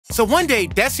So one day,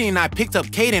 Destiny and I picked up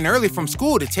Caden early from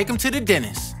school to take him to the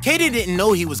dentist. Caden didn't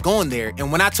know he was going there,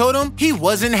 and when I told him, he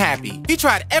wasn't happy. He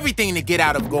tried everything to get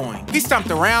out of going. He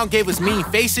stomped around, gave us mean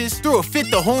faces, threw a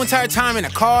fit the whole entire time in the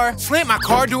car, slammed my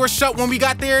car door shut when we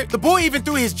got there. The boy even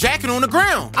threw his jacket on the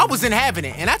ground. I wasn't having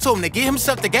it, and I told him to get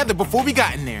himself together before we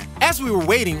got in there. As we were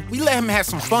waiting, we let him have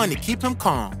some fun to keep him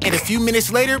calm. And a few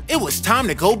minutes later, it was time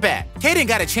to go back. Caden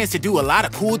got a chance to do a lot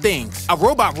of cool things. A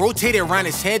robot rotated around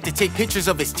his head to take pictures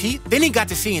of his teeth. Then he got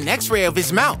to see an x-ray of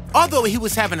his mouth. Although he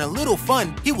was having a little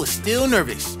fun, he was still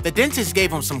nervous. The dentist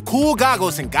gave him some cool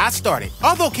goggles and got started.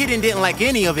 Although Caden didn't like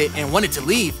any of it and wanted to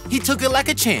leave, he took it like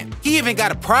a champ. He even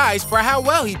got a prize for how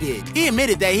well he did. He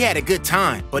admitted that he had a good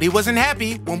time, but he wasn't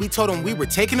happy when we told him we were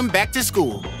taking him back to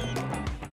school.